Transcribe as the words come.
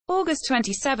August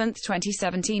 27,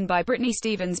 2017 by Britney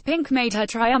Stevens. Pink made her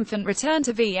triumphant return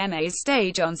to VMA's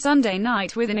stage on Sunday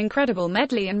night with an incredible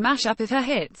medley and mashup of her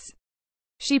hits.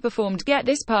 She performed Get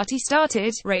This Party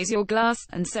Started, Raise Your Glass,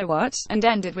 and So What, and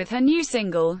ended with her new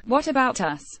single, What About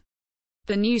Us.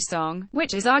 The new song,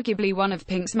 which is arguably one of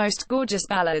Pink's most gorgeous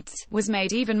ballads, was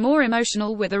made even more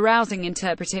emotional with a rousing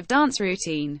interpretive dance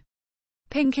routine.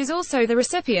 Pink is also the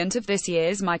recipient of this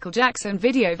year's Michael Jackson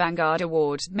Video Vanguard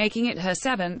Award, making it her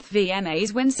 7th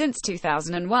VMAs win since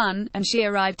 2001, and she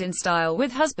arrived in style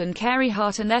with husband Carey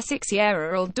Hart and their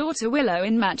 6-year-old daughter Willow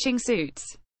in matching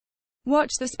suits.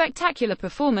 Watch the spectacular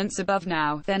performance above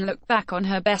now, then look back on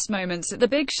her best moments at the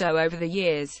big show over the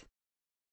years.